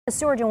The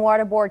Sewerage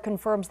Water Board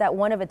confirms that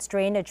one of its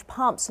drainage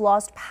pumps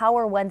lost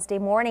power Wednesday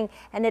morning,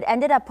 and it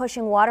ended up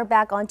pushing water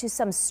back onto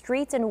some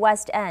streets in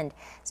West End.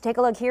 Let's take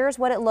a look. Here's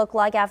what it looked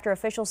like after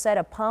officials said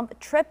a pump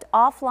tripped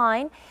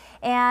offline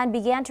and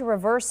began to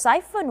reverse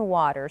siphon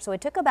water. So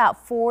it took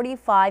about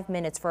 45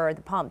 minutes for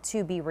the pump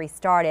to be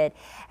restarted,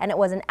 and it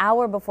was an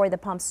hour before the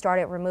pump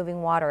started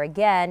removing water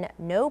again.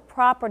 No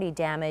property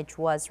damage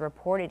was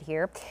reported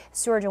here.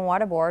 Sewerage and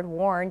Water Board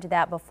warned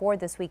that before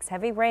this week's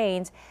heavy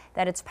rains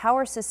that its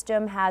power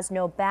system has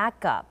no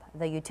backup.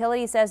 The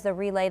utility says the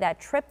relay that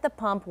tripped the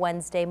pump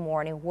Wednesday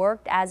morning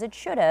worked as it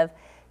should have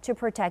to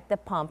protect the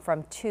pump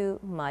from too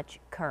much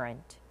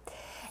current.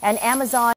 And Amazon